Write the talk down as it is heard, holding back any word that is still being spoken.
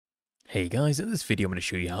Hey guys, in this video I'm going to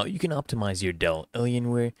show you how you can optimize your Dell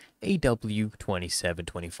Alienware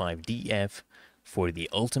Aw2725df for the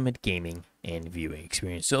ultimate gaming and viewing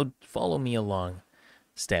experience. So follow me along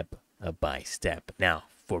step by step. Now,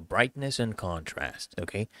 for brightness and contrast,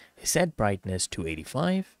 okay, set brightness to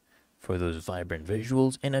 85 for those vibrant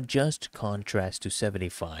visuals and adjust contrast to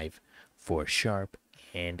 75 for sharp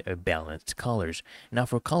and balanced colors. Now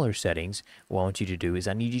for color settings, what I want you to do is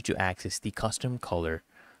I need you to access the custom color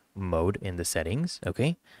mode in the settings,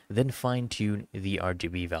 okay? Then fine tune the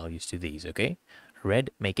RGB values to these, okay? Red,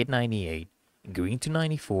 make it 98, green to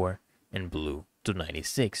 94, and blue to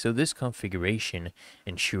 96. So this configuration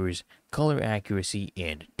ensures color accuracy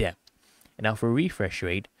and depth. And now for refresh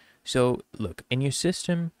rate, so look, in your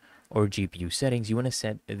system or GPU settings, you want to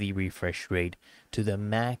set the refresh rate to the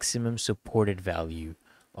maximum supported value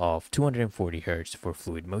of 240 Hertz for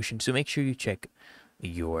fluid motion. So make sure you check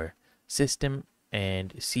your system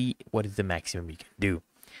and see what is the maximum you can do.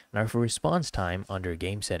 Now for response time under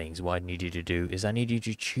game settings, what I need you to do is I need you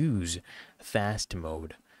to choose fast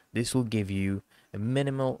mode. This will give you a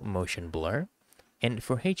minimal motion blur. And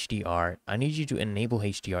for HDR, I need you to enable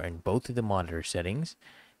HDR in both of the monitor settings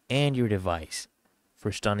and your device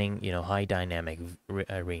for stunning, high dynamic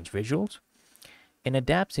range visuals. In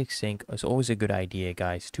Adaptive Sync, it's always a good idea,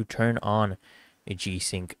 guys, to turn on a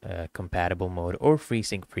G-Sync compatible mode or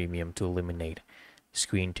FreeSync Premium to eliminate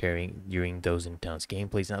screen tearing during those intense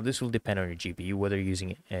gameplays. Now this will depend on your GPU, whether you're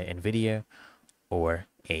using NVIDIA or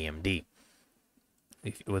AMD,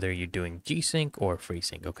 whether you're doing G-Sync or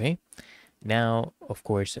FreeSync, okay? Now, of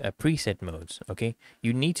course, preset modes, okay?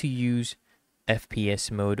 You need to use FPS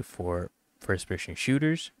mode for first-person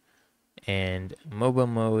shooters and mobile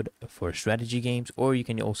mode for strategy games, or you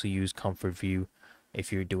can also use comfort view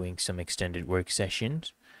if you're doing some extended work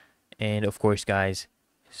sessions. And of course, guys,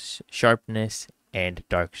 sharpness and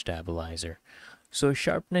dark stabilizer. So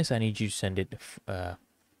sharpness, I need you to set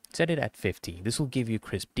it at 50. This will give you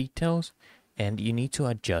crisp details, and you need to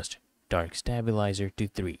adjust dark stabilizer to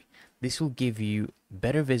 3. This will give you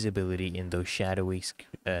better visibility in those shadowy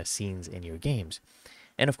scenes in your games.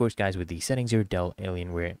 And of course, guys, with these settings, your Dell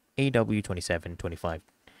Alienware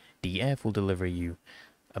Aw2725df will deliver you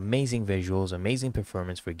amazing visuals, amazing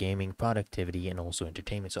performance for gaming, productivity, and also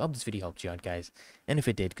entertainment. So I hope this video helped you out, guys. And if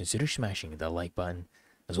it did, consider smashing that like button,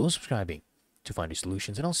 as well as subscribing to find your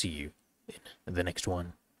solutions. And I'll see you in the next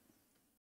one.